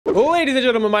Ladies and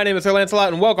gentlemen, my name is Sir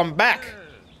Lancelot, and welcome back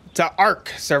to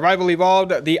Ark Survival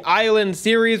Evolved, the Island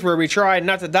series where we try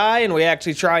not to die, and we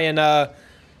actually try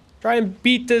and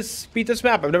beat this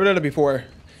map. I've never done it before.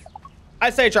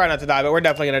 I say try not to die, but we're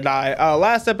definitely gonna die.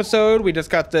 Last episode we just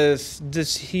got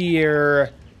this here.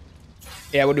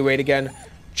 Yeah, we'll do wait again.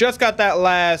 Just got that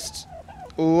last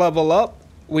level up.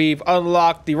 We've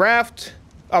unlocked the raft.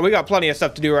 Oh, we got plenty of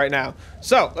stuff to do right now.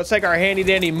 So let's take our handy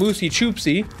dandy moosey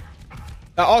choopsy.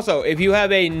 Also, if you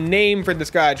have a name for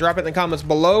this guy, drop it in the comments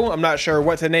below. I'm not sure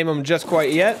what to name him just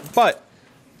quite yet, but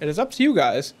it is up to you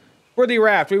guys. For the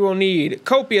raft, we will need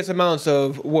copious amounts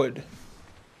of wood.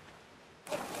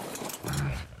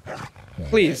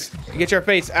 Please, get your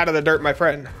face out of the dirt, my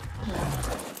friend.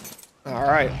 All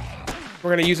right. We're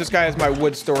going to use this guy as my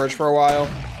wood storage for a while.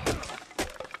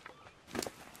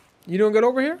 You doing good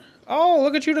over here? Oh,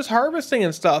 look at you just harvesting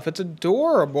and stuff. It's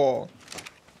adorable.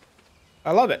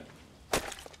 I love it.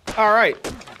 All right.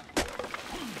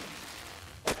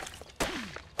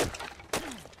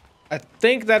 I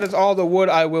think that is all the wood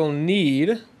I will need.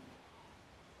 It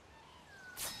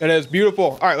is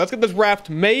beautiful. All right, let's get this raft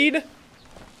made.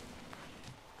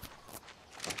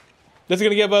 This is going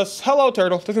to give us, hello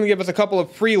turtle, this is going to give us a couple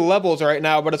of free levels right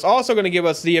now, but it's also going to give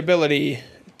us the ability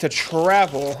to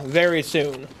travel very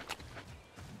soon.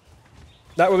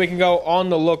 That way we can go on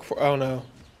the look for, oh no.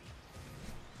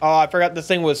 Oh, I forgot this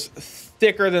thing was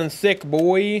thicker than thick,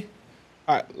 boy.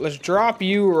 All right, let's drop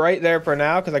you right there for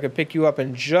now because I can pick you up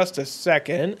in just a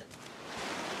second.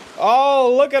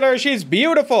 Oh, look at her. She's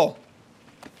beautiful.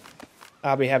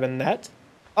 I'll be having that.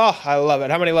 Oh, I love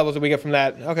it. How many levels did we get from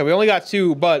that? Okay, we only got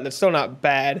 2, but that's still not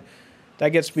bad. That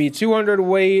gets me 200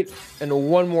 weight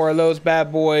and 1 more of those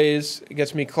bad boys. It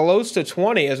gets me close to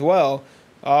 20 as well.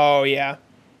 Oh, yeah.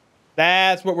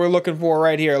 That's what we're looking for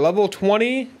right here. Level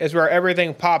 20 is where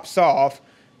everything pops off.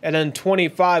 And then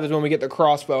 25 is when we get the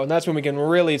crossbow. And that's when we can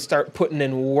really start putting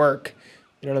in work.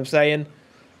 You know what I'm saying?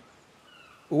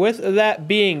 With that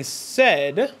being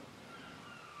said,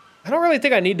 I don't really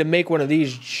think I need to make one of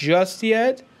these just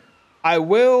yet. I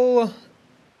will,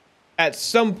 at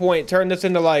some point, turn this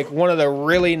into like one of the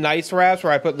really nice rafts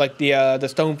where I put like the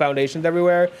stone foundations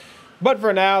everywhere. But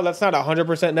for now, that's not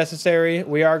 100% necessary.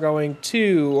 We are going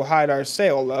to hide our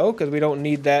sail though, because we don't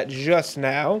need that just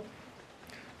now.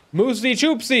 Moosey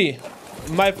choopsy,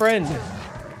 my friend,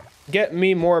 get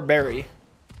me more berry.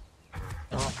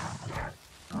 Oh,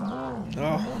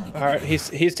 all right,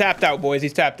 he's tapped out, boys.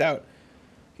 He's tapped out.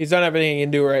 He's done everything he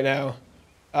can do right now.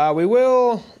 We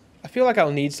will, I feel like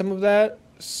I'll need some of that.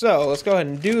 So let's go ahead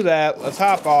and do that. Let's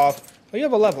hop off. Oh, you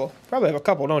have a level. Probably have a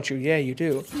couple, don't you? Yeah, you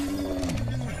do.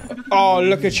 Oh,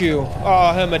 look at you.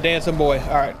 Oh, him a dancing boy.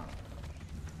 All right.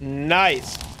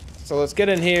 Nice. So let's get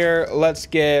in here. Let's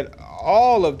get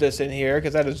all of this in here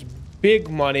because that is big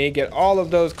money. Get all of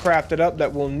those crafted up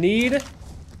that we'll need.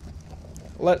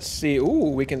 Let's see. Ooh,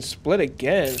 we can split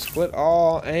again. Split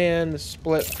all and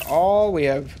split all. We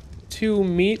have 2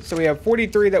 meat, so we have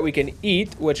 43 that we can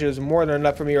eat, which is more than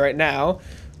enough for me right now.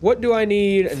 What do I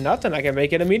need? Nothing. I can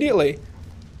make it immediately.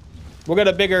 We'll get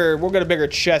a bigger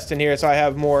chest in here, so I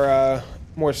have more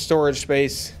storage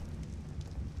space.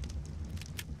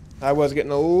 I was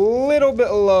getting a little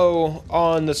bit low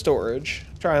on the storage.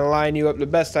 Try and line you up the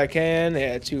best I can.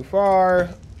 Yeah, too far.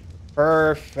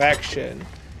 Perfection.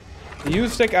 You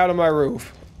stick out of my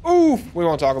roof. Oof! We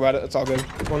won't talk about it. It's all good.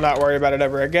 We'll not worry about it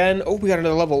ever again. Oh, we got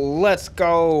another level. Let's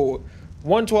go.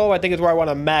 112, I think, is where I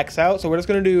want to max out. So we're just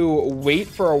going to do wait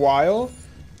for a while.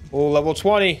 Oh, level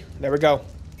 20. There we go.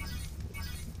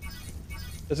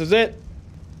 This is it.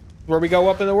 Where we go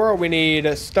up in the world, we need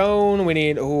a stone. We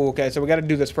need, oh, okay, so we got to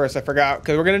do this first. I forgot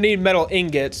because we're going to need metal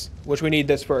ingots, which we need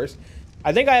this first.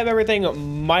 I think I have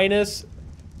everything minus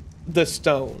the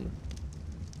stone.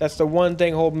 That's the one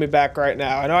thing holding me back right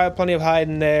now. I know I have plenty of hide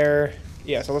in there.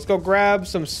 Yeah, so let's go grab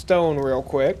some stone real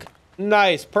quick.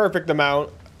 Nice, perfect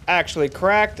amount. Actually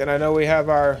cracked, and I know we have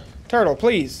our turtle.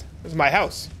 Please, this is my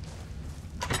house.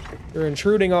 You're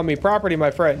intruding on me property,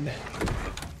 my friend.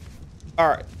 All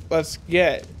right, let's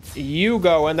get you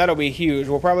going. That'll be huge.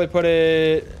 We'll probably put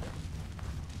it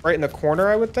right in the corner,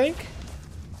 I would think.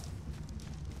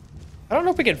 I don't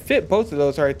know if we can fit both of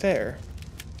those right there.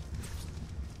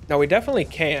 No, we definitely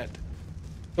can't.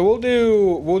 So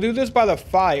we'll do this by the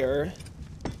fire,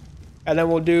 and then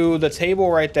we'll do the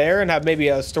table right there and have maybe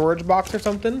a storage box or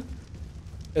something.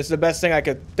 It's the best thing I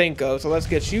could think of. So let's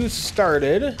get you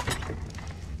started.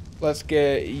 Let's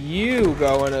get you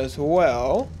going as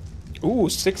well. Ooh,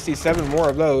 67 more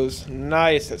of those.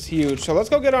 Nice, that's huge. So let's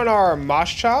go get on our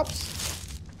mosh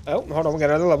chops. Oh, hold on, we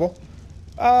got another level.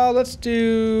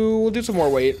 We'll do some more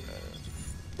weight.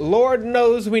 Lord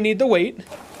knows we need the weight.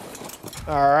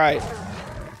 All right.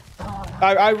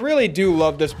 I really do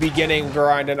love this beginning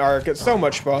grind in Ark. It's so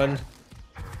much fun.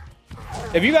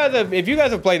 If you guys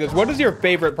have played this, what is your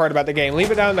favorite part about the game? Leave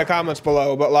it down in the comments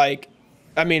below. But like,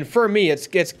 I mean, for me,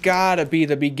 it's gotta be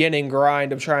the beginning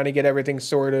grind of trying to get everything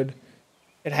sorted.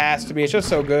 It has to be. It's just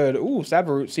so good. Ooh,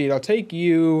 saproot seed. I'll take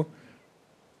you.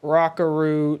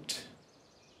 Rockaroot.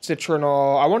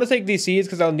 Citronal. I want to take these seeds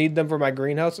because I'll need them for my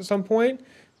greenhouse at some point.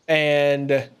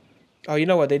 And oh, you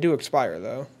know what? They do expire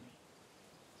though.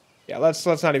 Yeah, let's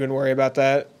not even worry about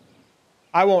that.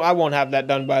 I won't have that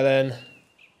done by then.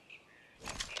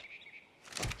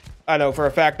 I know for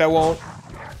a fact I won't.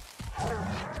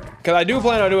 Because I do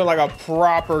plan on doing like a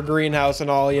proper greenhouse and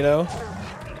all, you know?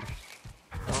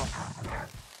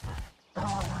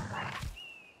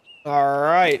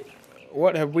 Alright.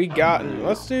 What have we gotten?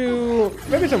 Let's do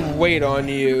maybe some weight on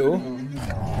you.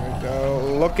 There we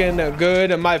go. Looking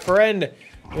good, my friend.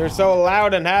 You're so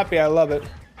loud and happy. I love it.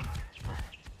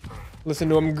 Listen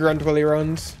to him grunt while he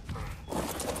runs.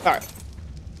 Alright.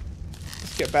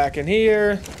 Let's get back in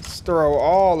here. Let's throw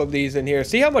all of these in here.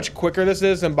 See how much quicker this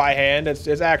is than by hand? It's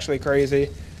actually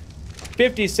crazy.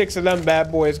 56 of them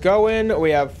bad boys going. We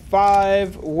have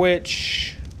 5,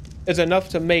 which is enough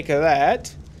to make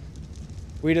that.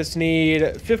 We just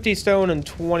need 50 stone and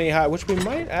 20 high, which we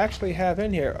might actually have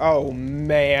in here. Oh,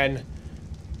 man.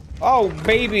 Oh,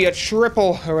 baby, a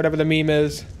triple, or whatever the meme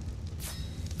is.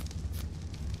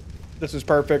 This is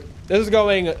perfect. This is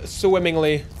going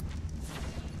swimmingly.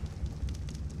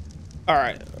 All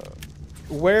right.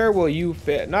 Where will you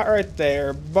fit? Not right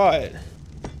there, but...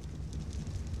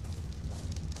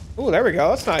 Oh, there we go.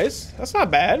 That's nice. That's not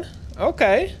bad.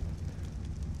 Okay.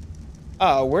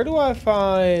 Where do I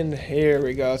find... Here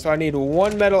we go. So I need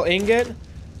 1 metal ingot.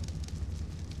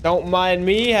 Don't mind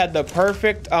me. Had the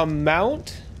perfect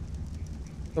amount.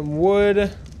 Some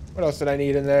wood. What else did I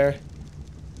need in there?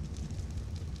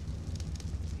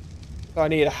 So I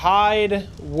need hide,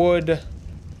 wood,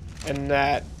 and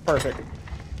that. Perfect.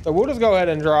 So we'll just go ahead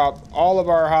and drop all of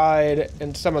our hide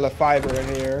and some of the fiber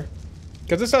in here.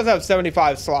 Because this does have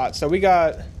 75 slots. So we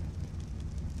got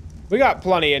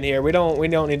plenty in here. We don't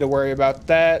need to worry about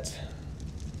that.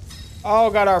 Oh,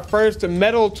 got our first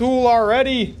metal tool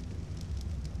already.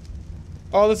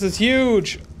 Oh, this is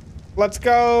huge. Let's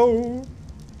go.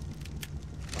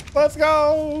 Let's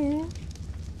go.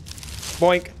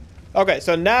 Boink. Okay,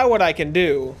 so now what I can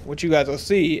do, what you guys will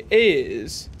see,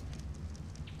 is...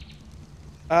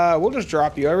 we'll just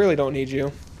drop you. I really don't need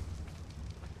you.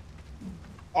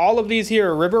 All of these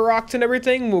here river rocks and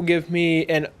everything will give me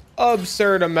an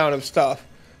absurd amount of stuff.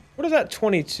 What is that?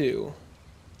 22.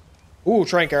 Ooh,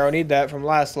 trank arrow. Need that from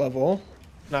last level.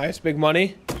 Nice. Big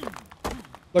money.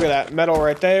 Look at that. Metal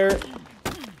right there.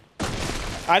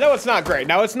 I know it's not great.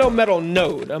 Now, it's no metal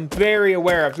node. I'm very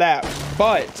aware of that.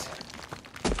 But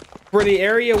for the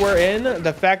area we're in,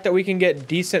 the fact that we can get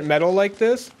decent metal like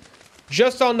this,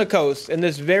 just on the coast, in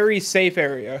this very safe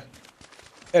area,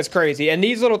 it's crazy. And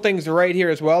these little things right here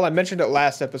as well. I mentioned it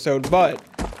last episode, but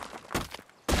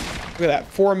look at that.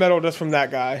 4 metal just from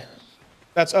that guy.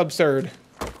 That's absurd.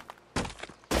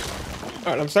 All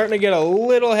right, I'm starting to get a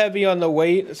little heavy on the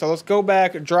weight. So let's go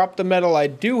back, drop the metal I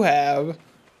do have,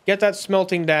 get that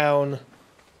smelting down.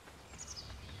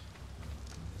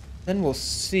 Then we'll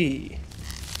see.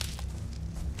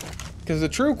 Because the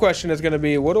true question is going to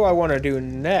be, what do I want to do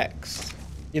next?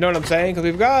 You know what I'm saying? Because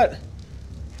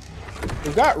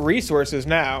we've got resources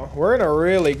now. We're in a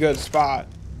really good spot.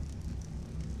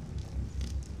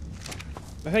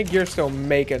 I think you're still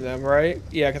making them, right?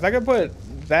 Yeah, because I could put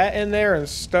that in there and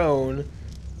stone. And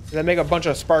then make a bunch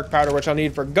of spark powder, which I'll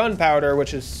need for gunpowder,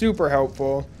 which is super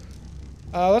helpful.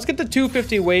 Let's get the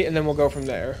 250 weight, and then we'll go from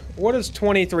there. What does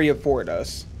 23 afford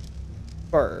us?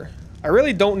 Fur. I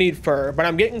really don't need fur, but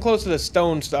I'm getting close to the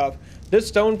stone stuff. This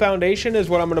stone foundation is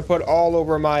what I'm going to put all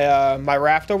over my my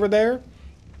raft over there.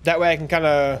 That way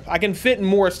I can fit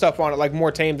more stuff on it, like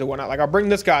more tames and whatnot. Like, I'll bring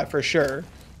this guy for sure.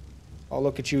 Oh,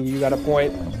 look at you. You got a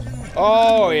point.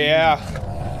 Oh, yeah.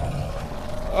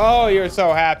 Oh, you're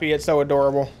so happy. It's so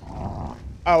adorable.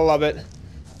 I love it.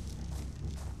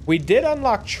 We did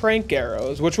unlock trank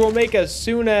arrows, which we'll make as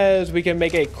soon as we can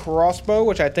make a crossbow,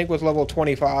 which I think was level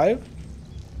 25.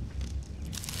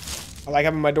 I like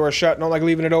having my door shut. Don't like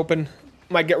leaving it open.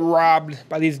 Might get robbed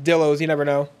by these dillos. You never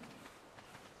know.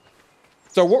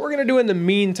 So what we're going to do in the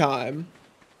meantime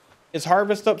is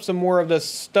harvest up some more of this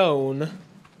stone.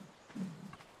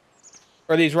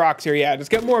 Or these rocks here. Yeah,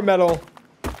 just get more metal.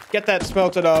 Get that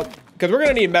smelted up. Because we're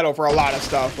going to need metal for a lot of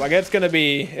stuff. Like, it's going to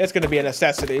be a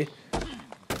necessity.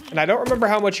 And I don't remember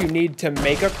how much you need to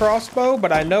make a crossbow,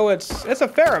 but I know it's a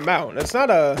fair amount. It's not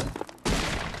a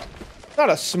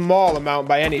small amount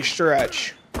by any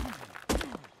stretch.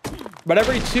 But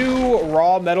every 2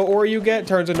 raw metal ore you get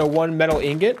turns into 1 metal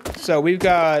ingot. So we'll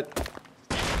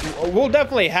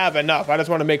definitely have enough. I just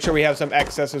want to make sure we have some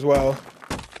excess as well.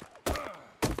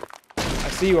 I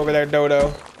see you over there, Dodo.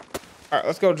 All right,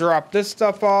 let's go drop this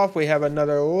stuff off. We have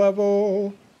another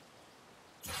level.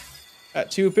 At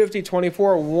 250,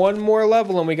 24, 1 more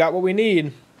level, and we got what we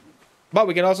need. But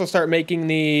we can also start making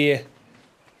the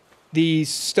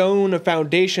stone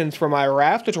foundations for my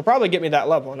raft, which will probably get me that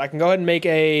level. And I can go ahead and make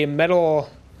a metal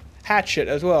hatchet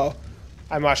as well.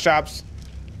 Hi, Mosh Chops.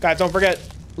 Guys, don't forget,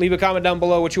 leave a comment down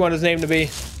below what you want his name to be.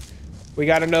 We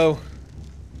gotta know.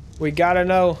 We gotta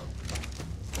know.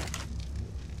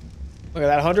 Look at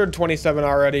that, 127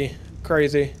 already.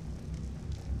 Crazy.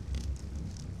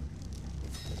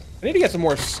 I need to get some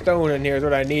more stone in here is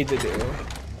what I need to do.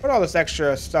 Put all this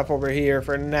extra stuff over here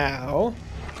for now.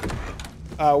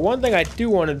 One thing I do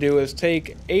want to do is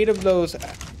take 8 of those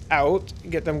out.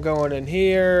 Get them going in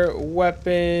here.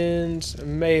 Weapons,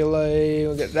 melee.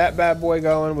 We'll get that bad boy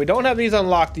going. We don't have these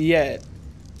unlocked yet.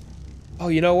 Oh,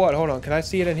 you know what? Hold on. Can I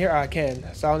see it in here? I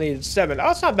can. So I'll need 7.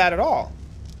 Oh, it's not bad at all.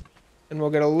 And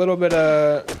we'll get a little bit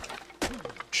of...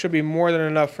 Should be more than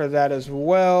enough for that as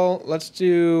well. Let's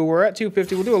do... We're at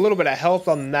 250. We'll do a little bit of health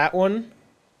on that one.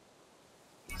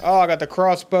 Oh, I got the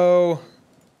crossbow.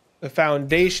 The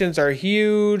foundations are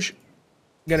huge.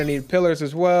 Gonna need pillars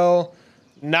as well.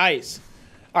 Nice.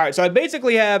 All right, so I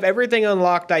basically have everything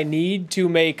unlocked I need to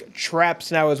make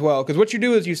traps now as well. Because what you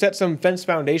do is you set some fence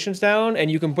foundations down and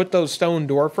you can put those stone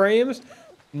door frames.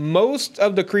 Most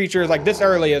of the creatures, like this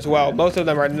early as well, most of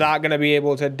them are not going to be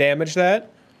able to damage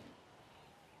that.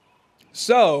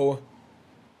 So,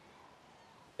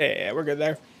 yeah, we're good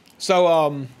there.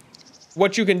 So,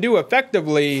 what you can do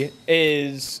effectively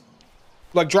is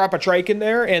like drop a trike in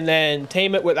there and then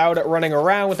tame it without it running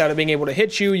around, without it being able to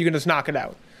hit you. You can just knock it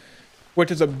out,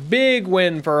 which is a big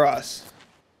win for us.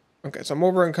 Okay, so I'm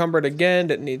over encumbered again.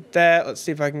 Didn't need that. Let's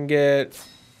see if I can get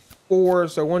 4.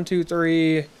 So 1, 2,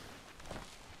 3.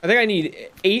 I think I need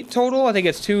 8 total. I think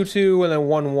it's 2, 2, and then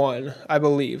 1, 1, I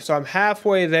believe. So I'm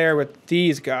halfway there with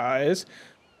these guys.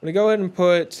 I'm gonna go ahead and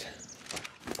put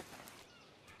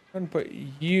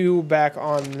you back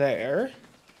on there.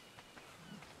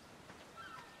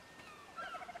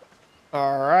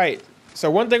 All right. So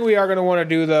one thing we are going to want to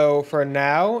do, though, for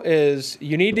now is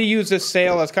you need to use this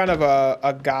sail as kind of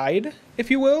a guide,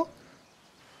 if you will.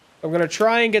 I'm going to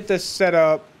try and get this set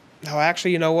up. No,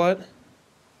 actually, you know what?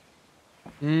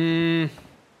 No,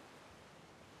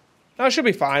 it should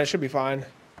be fine. It should be fine.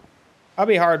 I'll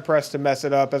be hard-pressed to mess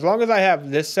it up. As long as I have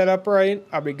this set up right,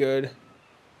 I'll be good.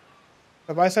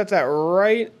 If I set that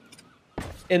right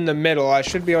in the middle, I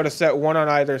should be able to set one on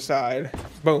either side.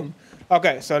 Boom.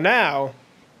 Okay, so now...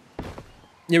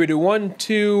 yeah, we do 1,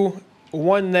 2,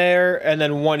 1 there, and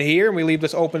then 1 here, and we leave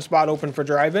this open spot open for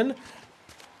driving.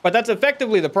 But that's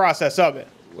effectively the process of it,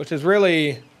 which is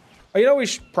really... oh, you know, we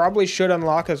probably should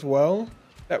unlock as well,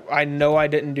 that I know I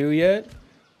didn't do yet.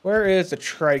 Where is the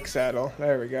trike saddle?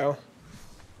 There we go.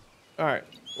 All right,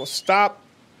 we'll stop,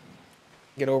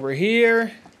 get over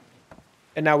here,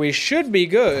 and now we should be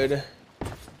good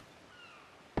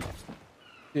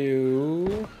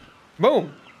to...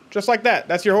 boom, just like that.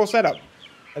 That's your whole setup.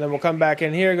 And then we'll come back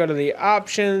in here, go to the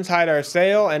options, hide our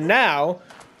sail, and now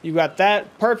you got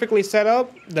that perfectly set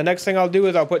up. The next thing I'll do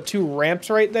is I'll put 2 ramps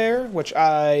right there, which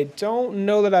I don't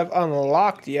know that I've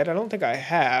unlocked yet. I don't think I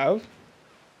have.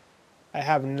 I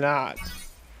have not.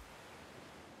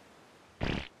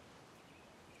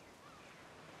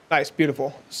 Nice,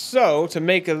 beautiful. So to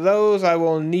make those, I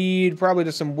will need probably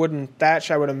just some wooden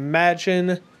thatch, I would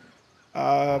imagine.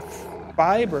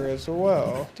 Fiber as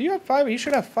well. Do you have fiber? You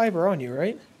should have fiber on you,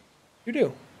 right? You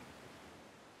do.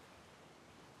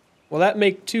 Will that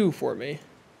make 2 for me?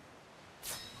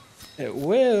 It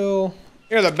will.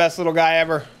 You're the best little guy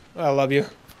ever. I love you.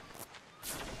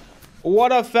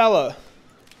 What a fella.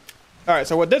 All right,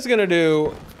 so what this is gonna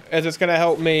do is it's gonna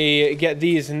help me get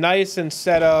these nice and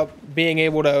set up, being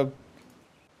able to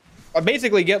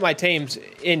basically get my tames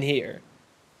in here.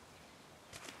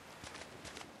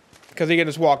 Because you can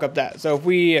just walk up that. So if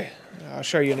we, I'll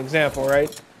show you an example,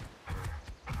 right?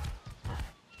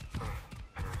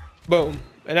 Boom.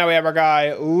 And now we have our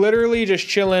guy literally just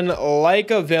chilling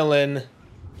like a villain,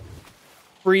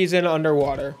 freezing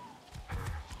underwater.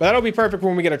 But that'll be perfect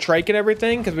when we get a trike and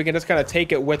everything, because we can just kind of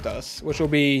take it with us, which will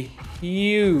be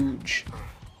huge.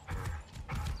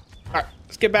 All right,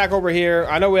 let's get back over here.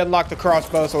 I know we unlocked the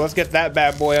crossbow, so let's get that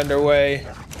bad boy underway.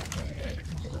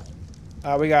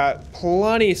 We got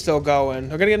plenty still going.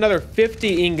 We're gonna get another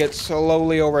 50 ingots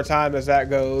slowly over time as that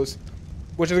goes,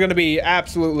 which is gonna be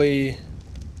absolutely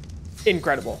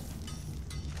incredible.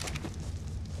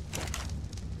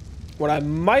 What I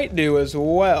might do as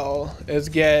well is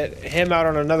get him out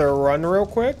on another run real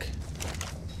quick.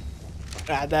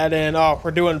 Add that in. Oh, we're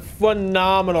doing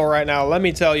phenomenal right now. Let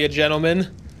me tell you, gentlemen.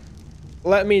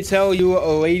 Let me tell you,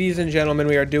 ladies and gentlemen,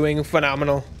 we are doing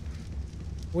phenomenal.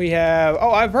 We have...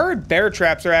 Oh, I've heard bear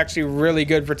traps are actually really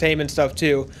good for taming stuff,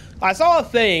 too. I saw a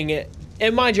thing,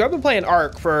 and mind you, I've been playing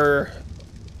Ark for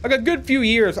like a good few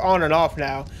years on and off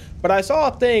now. But I saw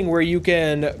a thing where you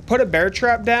can put a bear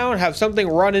trap down, have something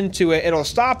run into it, it'll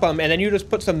stop them, and then you just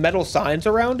put some metal signs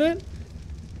around it.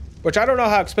 Which I don't know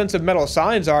how expensive metal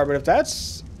signs are, but if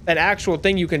that's an actual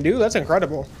thing you can do, that's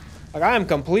incredible. Like, I am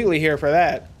completely here for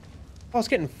that. Oh, it's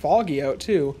getting foggy out,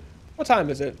 too. What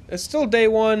time is it? It's still day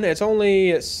one. It's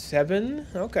only 7.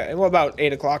 Okay, well, about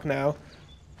 8 o'clock now.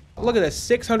 Look at this,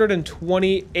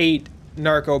 628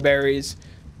 narco berries.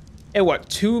 And what,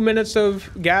 2 minutes of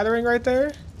gathering right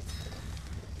there?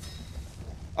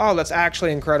 Oh, that's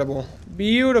actually incredible.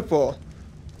 Beautiful.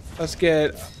 Let's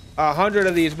get 100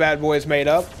 of these bad boys made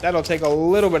up. That'll take a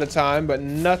little bit of time, but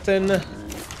nothing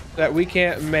that we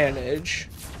can't manage.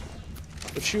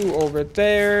 Put you over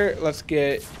there. Let's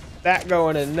get that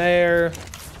going in there.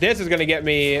 This is gonna get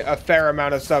me a fair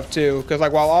amount of stuff too, because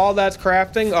like while all that's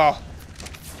crafting, oh,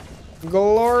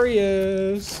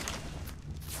 glorious.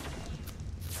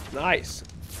 Nice.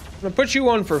 I'm gonna put you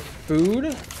on for food.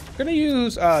 I'm gonna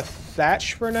use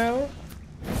thatch for now,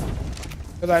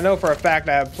 because I know for a fact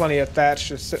I have plenty of thatch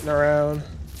just sitting around.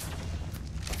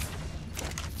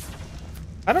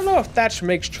 I don't know if thatch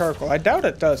makes charcoal. I doubt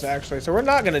it does, actually, so we're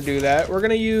not gonna do that. We're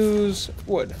gonna use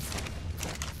wood.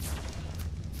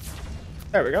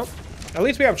 There we go. At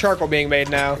least we have charcoal being made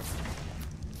now.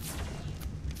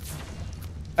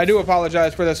 I do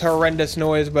apologize for this horrendous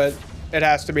noise, but it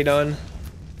has to be done.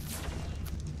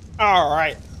 All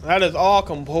right, that is all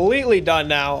completely done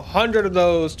now. 100 of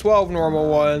those, 12 normal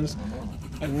ones.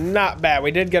 Not bad.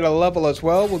 We did get a level as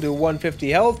well. We'll do 150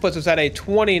 health, puts us at a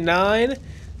 29,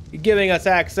 giving us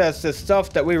access to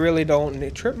stuff that we really don't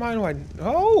need. Trip mine wide.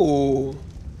 Oh.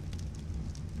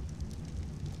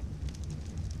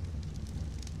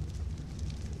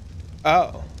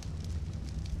 Oh.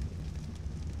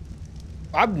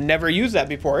 I've never used that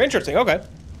before. Interesting. Okay.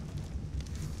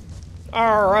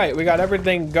 All right, we got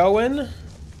everything going.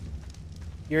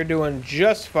 You're doing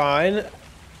just fine.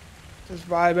 Just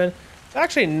vibing. It's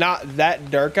actually not that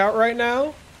dark out right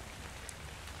now.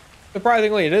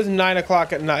 Surprisingly, it is 9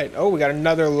 o'clock at night. Oh, we got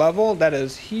another level. That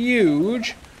is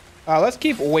huge. Let's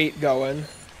keep weight going.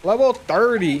 Level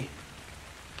 30.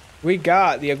 We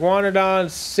got the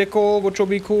Iguanodon sickle, which will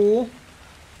be cool.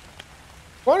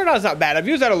 Iguanodon's not bad. I've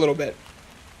used that a little bit.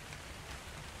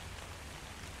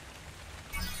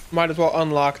 Might as well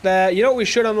unlock that. You know what we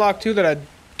should unlock too that I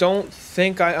don't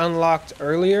think I unlocked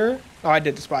earlier? Oh, I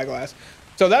did the spyglass.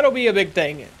 So that'll be a big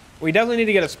thing. We definitely need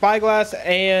to get a spyglass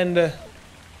and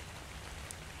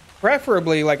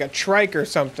preferably like a trike or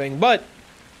something. But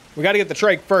we got to get the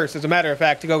trike first, as a matter of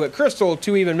fact, to go get crystal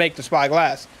to even make the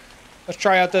spyglass. Let's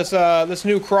try out this this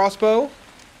new crossbow.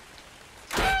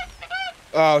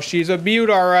 Oh, she's a beaut,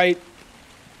 all right.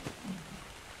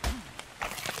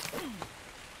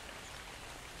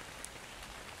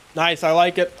 Nice, I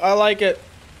like it. I like it.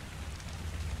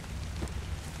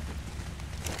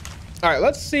 All right,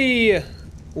 let's see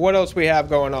what else we have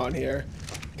going on here.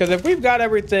 Because if we've got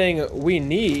everything we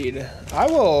need,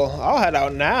 I'll head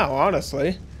out now,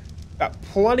 honestly. Got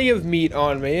plenty of meat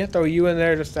on me. Throw you in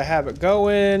there just to have it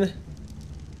going.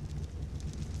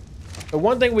 The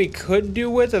one thing we could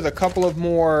do with is a couple of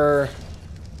more...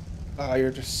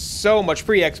 you're just so much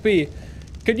free XP.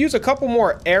 Could use a couple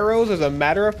more arrows, as a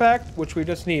matter of fact, which we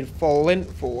just need flint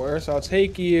for. So I'll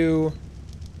take you...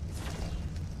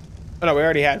 Oh, no, we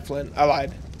already had flint. I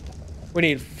lied. We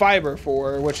need fiber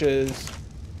for, which is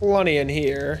plenty in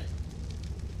here.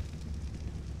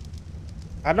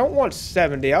 I don't want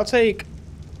 70. I'll take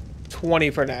 20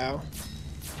 for now.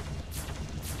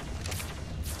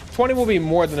 20 will be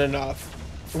more than enough.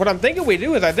 What I'm thinking we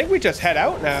do is I think we just head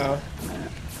out now.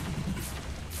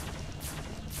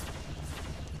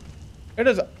 It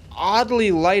is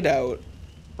oddly light out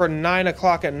for 9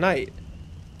 o'clock at night.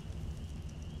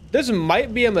 This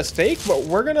might be a mistake, but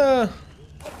we're gonna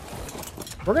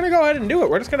go ahead and do it.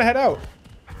 We're just gonna head out.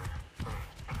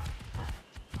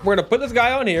 We're gonna put this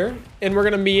guy on here, and we're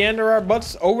gonna meander our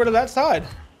butts over to that side.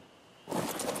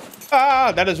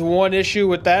 Ah, that is one issue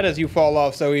with that, is you fall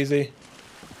off so easy.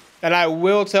 And I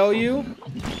will tell you,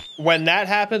 when that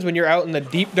happens, when you're out in the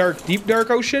deep, dark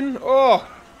ocean, oh,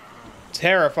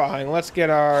 terrifying. Let's get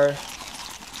our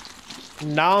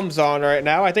noms on right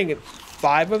now. I think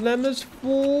 5 of them is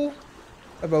full,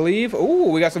 I believe.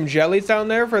 Ooh, we got some jellies down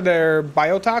there for their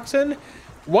biotoxin.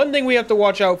 One thing we have to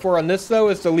watch out for on this, though,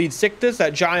 is the lead sickness,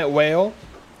 that giant whale.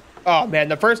 Oh, man,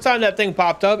 the first time that thing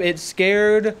popped up, it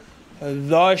scared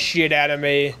the shit out of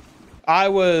me. I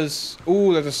was...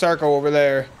 Ooh, there's a circle over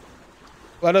there.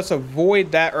 Let us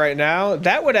avoid that right now.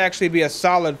 That would actually be a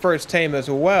solid first tame as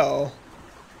well.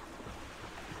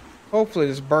 Hopefully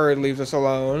this bird leaves us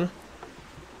alone.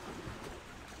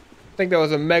 I think that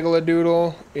was a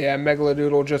megalodoodle. Yeah,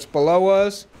 megalodoodle just below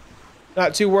us.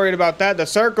 Not too worried about that. The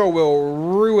circle will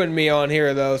ruin me on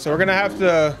here, though, so we're gonna have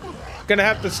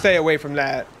to stay away from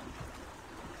that.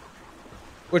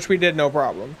 Which we did, no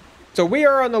problem. So we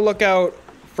are on the lookout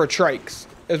for trikes,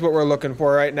 is what we're looking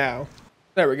for right now.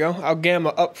 There we go. I'll gamma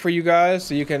up for you guys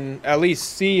so you can at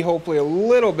least see, hopefully, a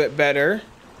little bit better.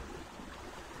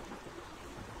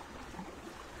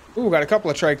 Ooh, got a couple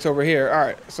of trikes over here. All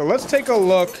right, so let's take a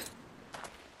look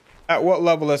at what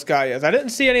level this guy is. I didn't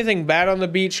see anything bad on the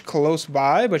beach close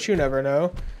by, but you never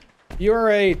know. You're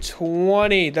a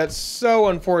 20. That's so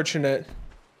unfortunate.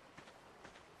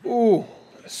 Ooh,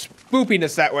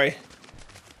 spoopiness that way.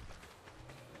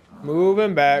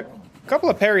 Moving back. A couple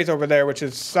of parries over there, which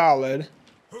is solid.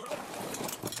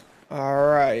 All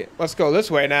right, let's go this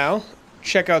way now.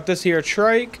 Check out this here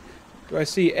trike. Do I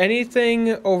see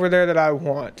anything over there that I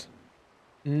want?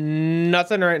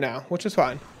 Nothing right now, which is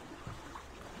fine.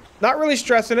 Not really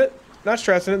stressing it. Not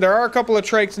stressing it. There are a couple of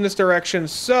trikes in this direction,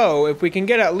 so if we can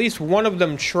get at least one of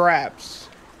them traps,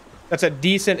 that's a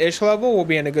decent-ish level, we'll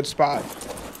be in a good spot.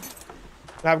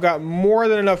 I've got more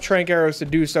than enough trank arrows to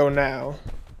do so now.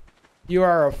 You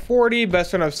are a 40,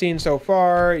 best one I've seen so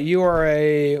far. You are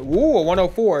a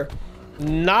 104.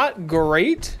 Not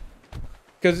great.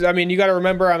 Because, I mean, you got to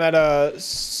remember I'm at a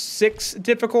 6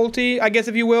 difficulty, I guess,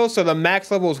 if you will. So the max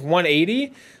level is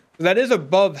 180. That is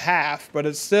above half, but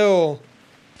it's still...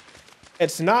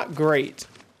 It's not great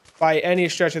by any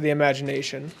stretch of the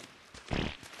imagination.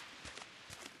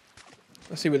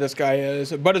 Let's see what this guy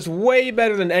is. But it's way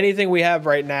better than anything we have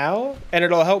right now. And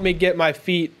it'll help me get my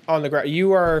feet on the ground.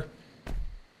 You are...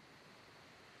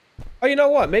 Oh, you know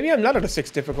what? Maybe I'm not at a 6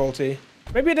 difficulty.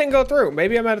 Maybe it didn't go through.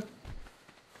 Maybe I'm at a...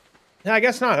 I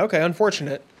guess not. Okay,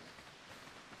 unfortunate.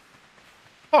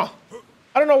 Huh.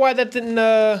 I don't know why that didn't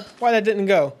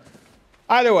go.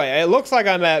 Either way, it looks like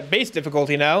I'm at base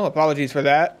difficulty now. Apologies for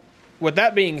that. With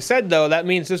that being said, though, that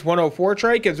means this 104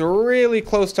 trike is really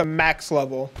close to max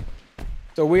level.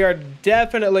 So we are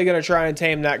definitely going to try and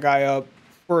tame that guy up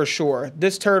for sure.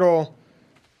 This turtle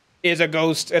is a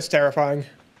ghost. It's terrifying.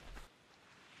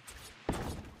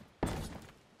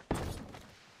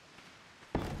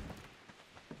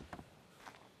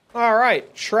 All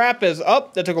right, trap is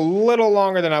up. That took a little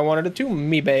longer than I wanted it to.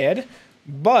 Me bad.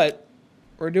 But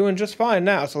we're doing just fine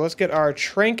now. So let's get our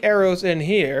trank arrows in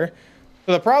here.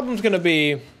 So the problem's going to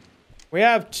be we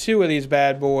have 2 of these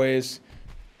bad boys.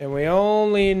 And we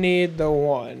only need the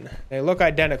 1. They look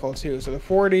identical, too. So the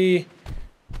 40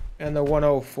 and the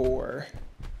 104.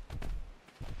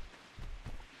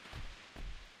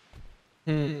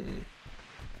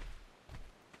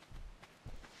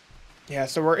 Yeah,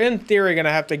 so we're in theory going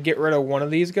to have to get rid of one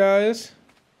of these guys.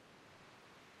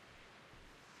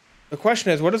 The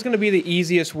question is, what is going to be the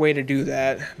easiest way to do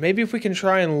that? Maybe if we can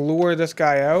try and lure this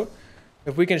guy out.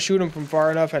 If we can shoot him from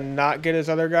far enough and not get his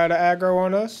other guy to aggro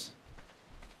on us.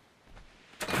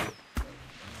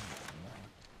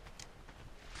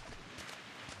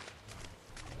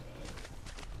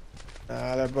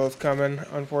 They're both coming.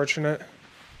 Unfortunate.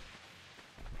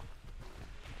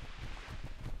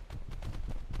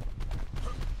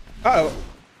 Uh-oh.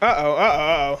 Uh-oh.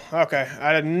 Uh-oh. Uh-oh. Okay.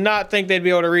 I did not think they'd be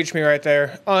able to reach me right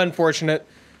there. Unfortunate.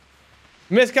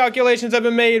 Miscalculations have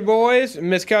been made, boys.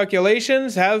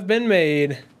 Miscalculations have been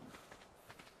made.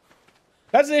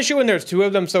 That's the issue when there's 2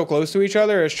 of them so close to each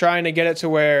other, is trying to get it to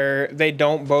where they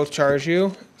don't both charge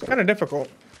you. It's kind of difficult.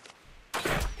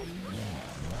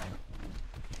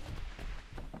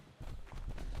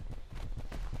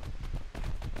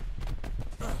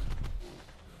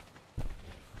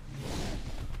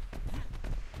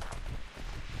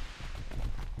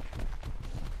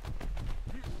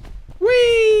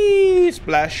 Whee!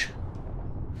 Splash.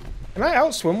 Can I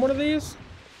outswim one of these?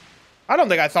 I don't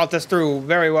think I thought this through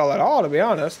very well at all, to be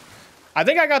honest. I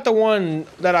think I got the one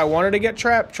that I wanted to get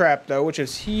trapped, though, which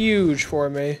is huge for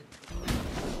me.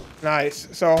 Nice.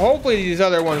 So hopefully these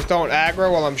other ones don't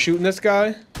aggro while I'm shooting this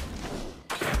guy.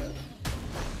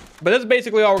 But that's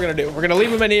basically all we're going to do. We're going to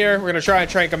leave him in here. We're going to try and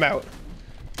trank him out.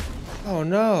 Oh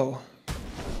no.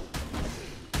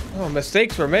 Oh,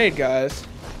 mistakes were made, guys.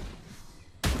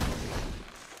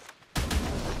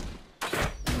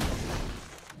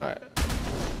 Alright.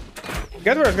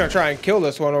 Guess we're just gonna try and kill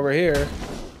this one over here.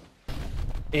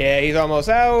 Yeah, he's almost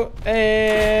out.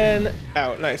 And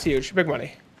out. Nice, huge. Big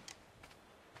money.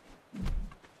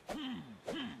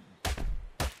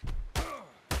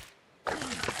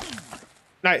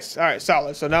 Nice. Alright,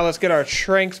 solid. So now let's get our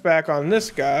tranks back on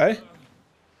this guy.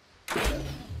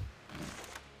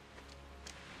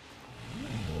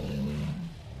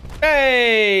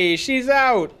 Hey, she's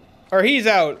out. Or he's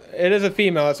out. It is a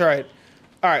female, that's right.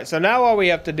 Alright, so now all we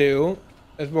have to do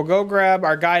is we'll go grab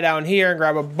our guy down here and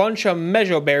grab a bunch of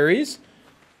mejo berries.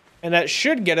 And that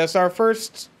should get us our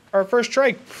first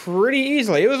trike pretty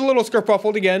easily. It was a little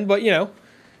skerfuffled again, but you know.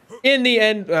 In the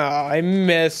end, oh, I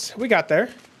missed. We got there.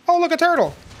 Oh, look, a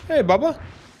turtle. Hey, Bubba.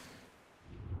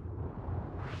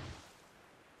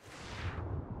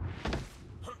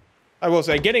 I will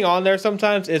say, getting on there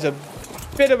sometimes is a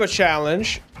bit of a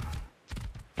challenge.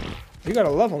 You got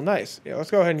a level, nice. Yeah,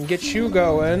 let's go ahead and get you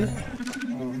going.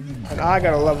 And I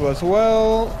got a level as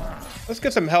well. Let's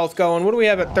get some health going. What do we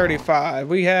have at 35?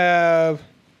 We have...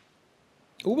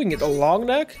 Ooh, we can get the long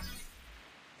neck.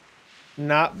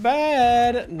 Not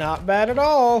bad. Not bad at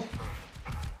all.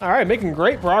 All right, making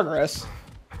great progress.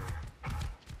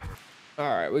 All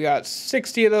right, we got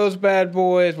 60 of those bad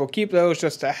boys. We'll keep those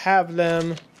just to have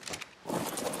them.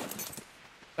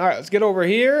 All right, let's get over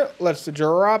here. Let's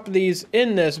drop these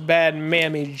in this bad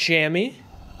mammy jammy.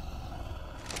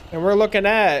 And we're looking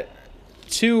at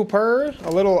 2 per,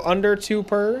 a little under 2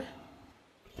 per,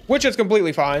 which is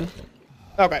completely fine.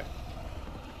 Okay.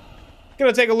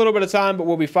 Gonna take a little bit of time, but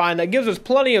we'll be fine. That gives us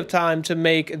plenty of time to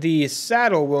make the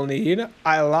saddle we'll need.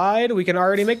 I lied. We can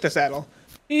already make the saddle.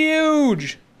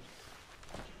 Huge.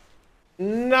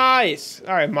 Nice.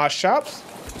 All right, moss chops.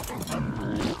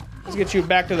 Let's get you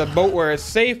back to the boat where it's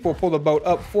safe. We'll pull the boat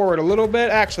up forward a little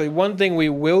bit. Actually, one thing we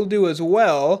will do as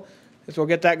well is we'll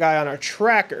get that guy on our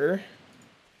tracker.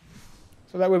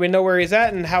 So that way we know where he's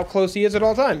at and how close he is at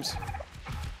all times.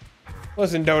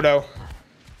 Listen, Dodo.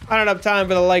 I don't have time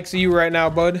for the likes of you right now,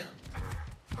 bud.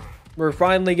 We're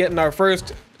finally getting our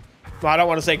first... Well, I don't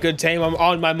want to say good tame. I'm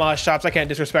on my moss chops. I can't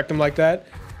disrespect him like that.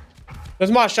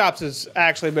 Those moss chops has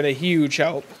actually been a huge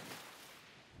help.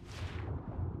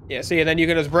 Yeah, see, and then you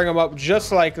can just bring them up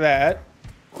just like that.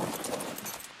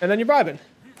 And then you're vibing.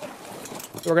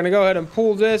 So we're going to go ahead and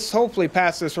pull this. Hopefully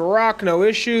past this rock. No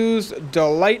issues.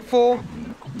 Delightful.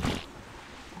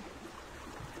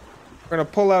 We're going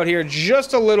to pull out here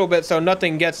just a little bit so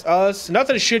nothing gets us.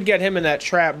 Nothing should get him in that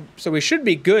trap, so we should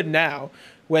be good now.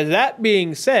 With that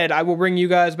being said, I will bring you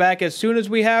guys back as soon as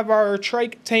we have our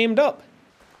trike tamed up.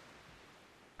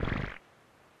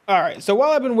 Alright, so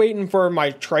while I've been waiting for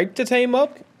my trike to tame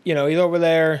up, you know, he's over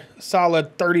there,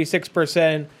 solid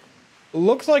 36%.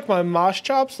 Looks like my moss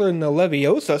chops are in the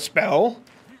Leviosa spell.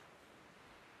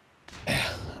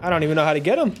 I don't even know how to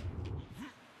get him.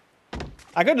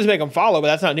 I could just make him follow, but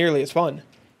that's not nearly as fun.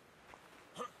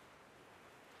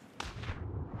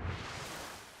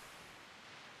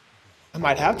 I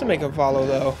might have to make him follow,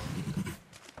 though.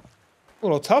 A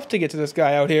little tough to get to this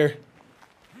guy out here.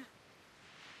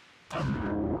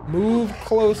 Move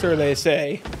closer, they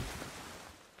say.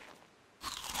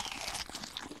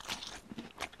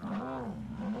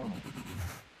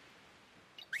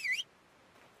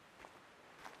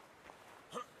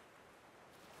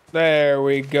 There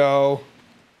we go.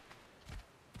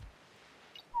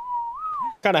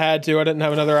 Kind of had to. I didn't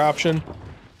have another option.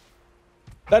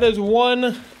 That is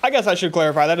one... I guess I should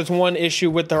clarify. That is one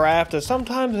issue with the raft. Is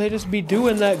sometimes they just be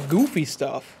doing that goofy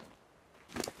stuff.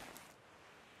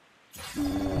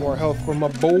 More health from my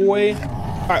boy.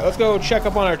 All right, let's go check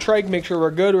up on our trike. Make sure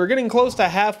we're good. We're getting close to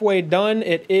halfway done.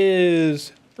 It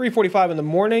is 3:45 in the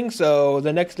morning, so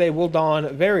the next day will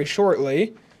dawn very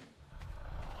shortly.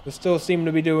 We still seem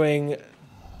to be doing...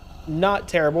 not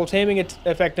terrible. Taming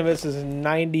effectiveness is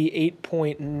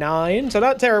 98.9. So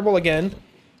not terrible again.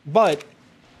 But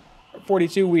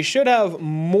 42, we should have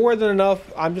more than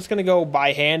enough. I'm just going to go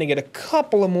by hand and get a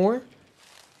couple of more.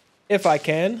 If I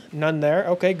can. None there.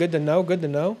 Okay, good to know. Good to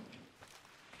know.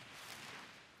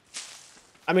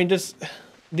 I mean, just...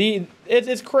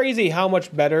 It's crazy how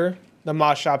much better the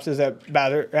moss shops is at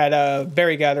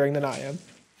berry gathering than I am.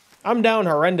 I'm down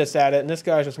horrendous at it, and this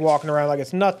guy's just walking around like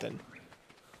it's nothing.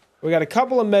 We got a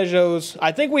couple of mejos.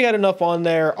 I think we had enough on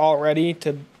there already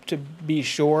to be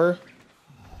sure.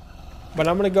 But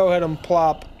I'm going to go ahead and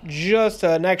plop just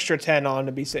an extra 10 on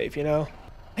to be safe, you know?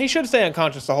 He should stay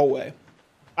unconscious the whole way.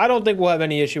 I don't think we'll have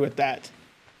any issue with that.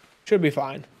 Should be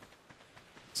fine.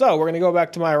 So we're going to go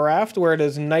back to my raft where it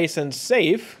is nice and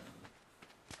safe.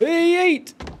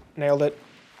 Yeet! Nailed it.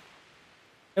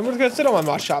 And we're just going to sit on my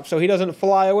moss shop so he doesn't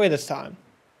fly away this time.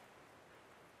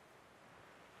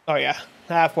 Oh yeah,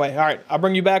 halfway. All right, I'll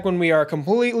bring you back when we are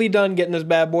completely done getting this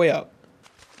bad boy up.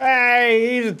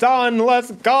 Hey, he's done.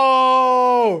 Let's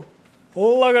go.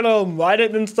 Look at him. I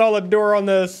didn't install a door on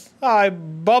this. Hi,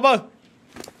 Bubba.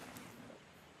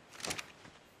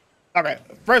 Okay,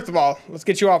 first of all, let's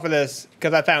get you off of this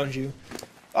because I found you.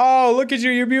 Oh, look at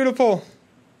you. You're beautiful.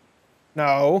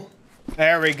 No.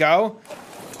 There we go.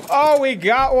 Oh, we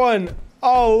got one.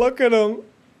 Oh, look at him.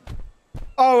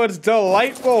 Oh, it's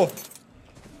delightful.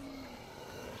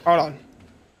 Hold on.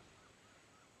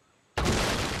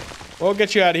 We'll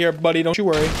get you out of here, buddy. Don't you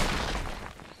worry.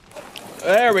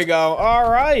 There we go. All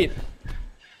right.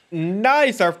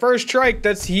 Nice. Our first strike.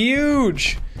 That's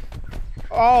huge.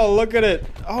 Oh, look at it.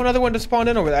 Oh, another one just spawned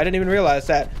in over there. I didn't even realize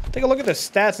that. Take a look at the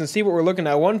stats and see what we're looking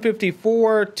at.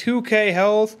 154, 2K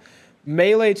health,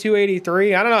 melee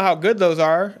 283. I don't know how good those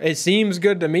are. It seems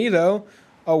good to me, though.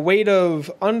 A weight of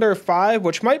under 5,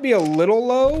 which might be a little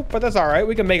low, but that's all right.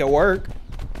 We can make it work.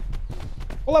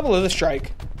 What level is this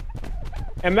strike?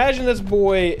 Imagine this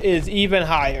boy is even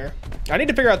higher. I need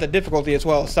to figure out the difficulty as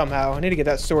well somehow. I need to get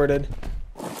that sorted.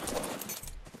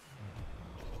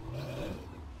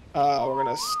 We're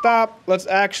gonna stop. Let's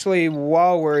actually,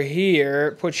 while we're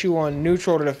here, put you on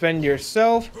neutral to defend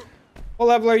yourself. What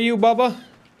level are you, Bubba?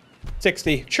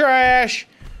 60. Trash.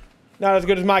 Not as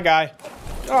good as my guy.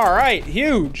 All right,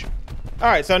 huge. All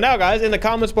right, so now, guys, in the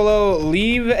comments below,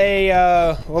 leave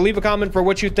a comment for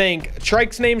what you think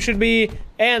Trike's name should be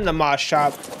and the Moss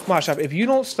Shop. Moss Shop, if you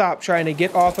don't stop trying to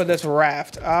get off of this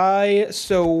raft, I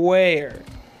swear.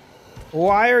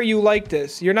 Why are you like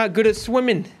this? You're not good at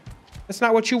swimming. That's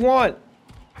not what you want.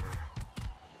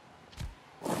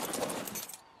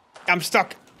 I'm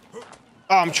stuck.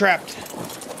 Oh, I'm trapped.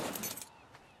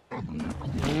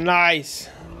 Nice.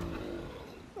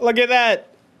 Look at that.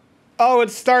 Oh,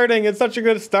 it's starting. It's such a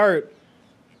good start.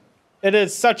 It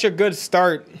is such a good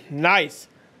start. Nice.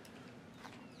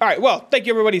 All right, well, thank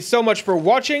you everybody so much for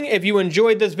watching. If you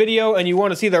enjoyed this video and you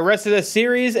want to see the rest of this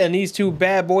series and these two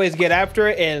bad boys get after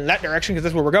it in that direction, because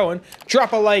that's where we're going,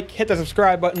 drop a like, hit the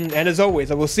subscribe button, and as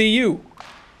always, I will see you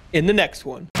in the next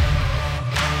one.